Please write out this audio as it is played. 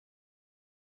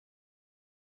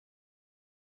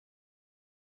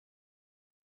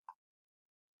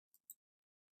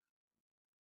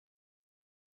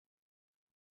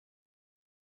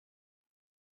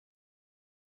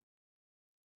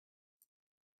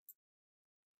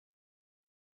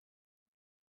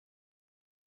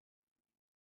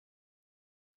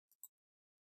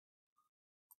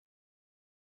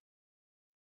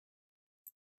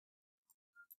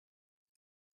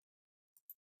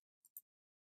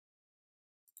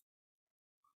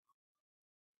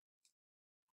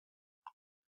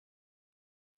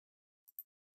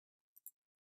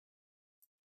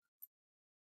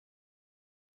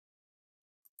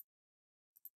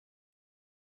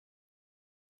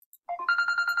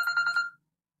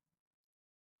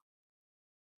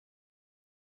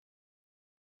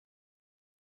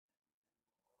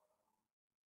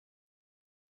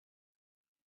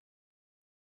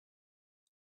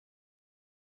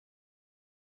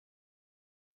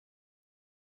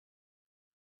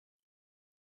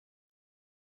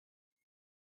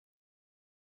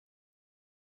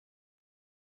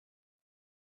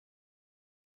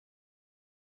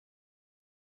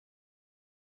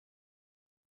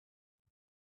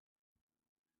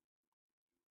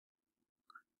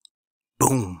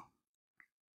Boom.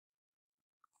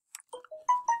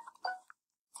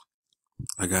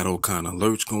 I got all kind of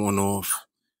alerts going off.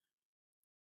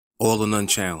 All or none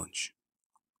challenge.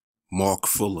 Mark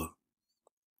Fuller.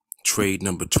 Trade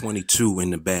number 22 in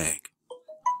the bag.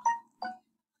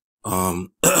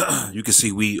 You can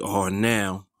see we are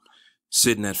now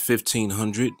sitting at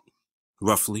 1,500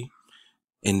 roughly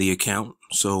in the account.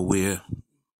 So we're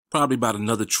probably about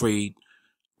another trade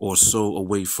or so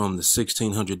away from the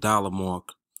 $1,600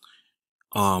 mark.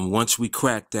 Once we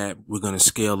crack that, we're going to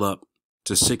scale up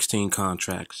to 16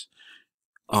 contracts.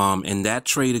 In that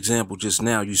trade example just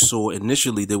now, you saw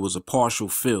initially there was a partial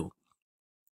fill.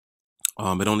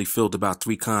 It only filled about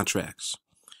 3 contracts.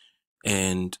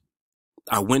 And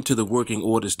I went to the working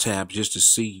orders tab just to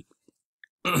see,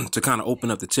 to kind of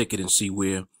open up the ticket and see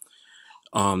where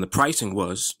the pricing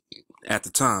was at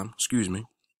the time, excuse me.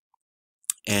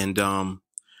 And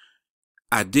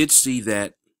I did see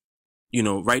that, you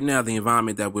know, right now the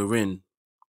environment that we're in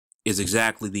is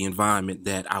exactly the environment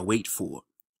that I wait for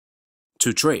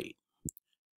to trade.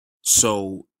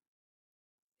 So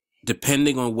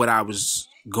depending on what I was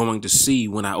going to see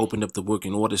when I opened up the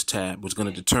working orders tab was going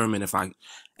to determine if I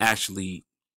actually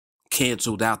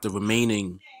canceled out the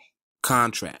remaining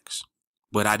contracts.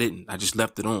 But I didn't. I just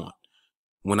left it on.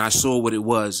 When I saw what it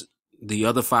was, the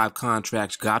other 5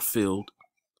 contracts got filled.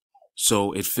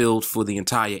 So it filled for the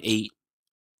entire 8.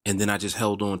 And then I just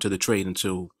held on to the trade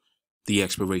until the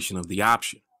expiration of the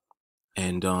option.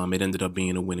 And it ended up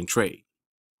being a winning trade.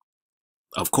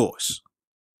 Of course.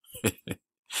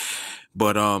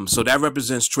 But so that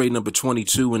represents trade number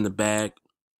 22 in the bag.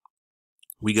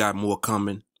 We got more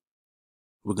coming.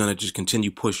 We're gonna just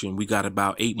continue pushing. We got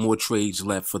about 8 more trades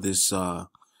left for this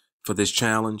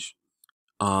challenge.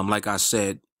 Like I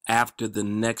said,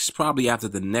 probably after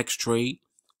the next trade,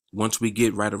 once we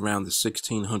get right around the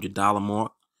 $1,600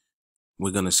 mark,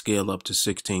 we're gonna scale up to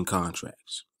 16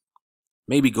 contracts.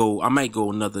 I might go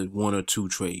another 1 or 2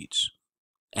 trades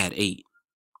at 8,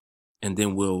 and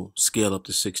then we'll scale up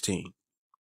to 16.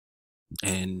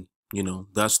 And, you know,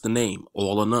 that's the name,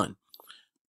 all or none.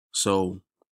 So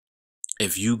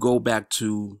if you go back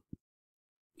to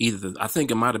I think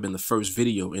it might have been the first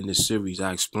video in this series,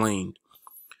 I explained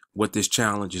what this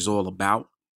challenge is all about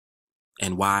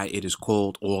and why it is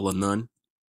called all or none.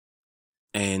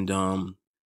 And,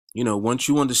 you know, once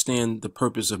you understand the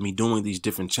purpose of me doing these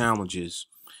different challenges,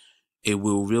 it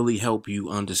will really help you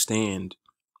understand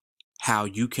how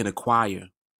you can acquire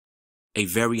a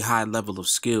very high level of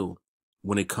skill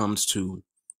when it comes to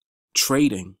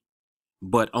trading,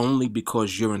 but only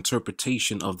because your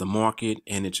interpretation of the market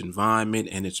and its environment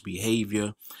and its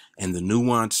behavior and the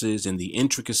nuances and the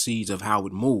intricacies of how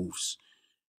it moves,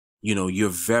 you know, you're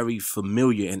very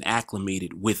familiar and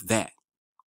acclimated with that.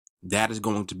 That is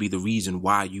going to be the reason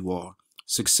why you are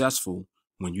successful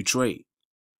when you trade.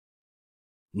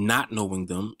 Not knowing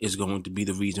them is going to be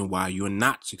the reason why you're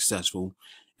not successful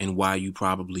and why you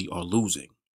probably are losing,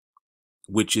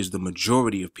 which is the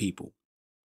majority of people.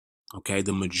 Okay,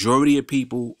 the majority of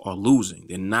people are losing.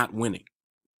 They're not winning.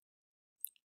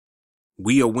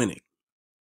 We are winning.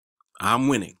 I'm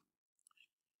winning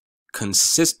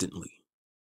consistently.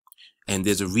 And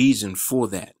there's a reason for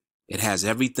that. It has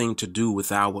everything to do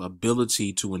with our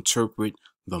ability to interpret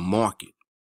the market.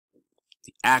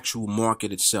 The actual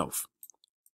market itself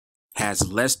has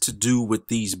less to do with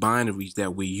these binaries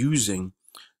that we're using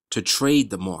to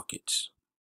trade the markets.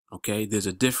 Okay, there's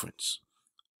a difference.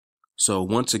 So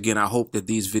once again, I hope that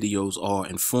these videos are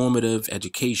informative,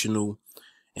 educational,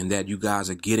 and that you guys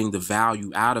are getting the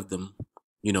value out of them,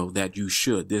 you know, that you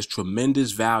should. There's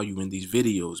tremendous value in these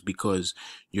videos because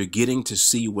you're getting to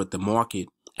see what the market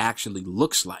actually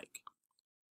looks like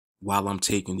while I'm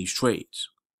taking these trades.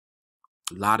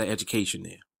 A lot of education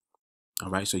there.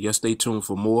 All right, so just stay tuned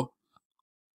for more.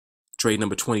 Trade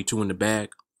number 22 in the bag.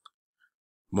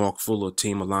 Mark Fuller,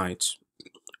 Team Alliance.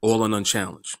 All or none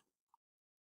challenge.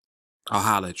 I'll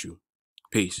holler at you.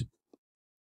 Peace.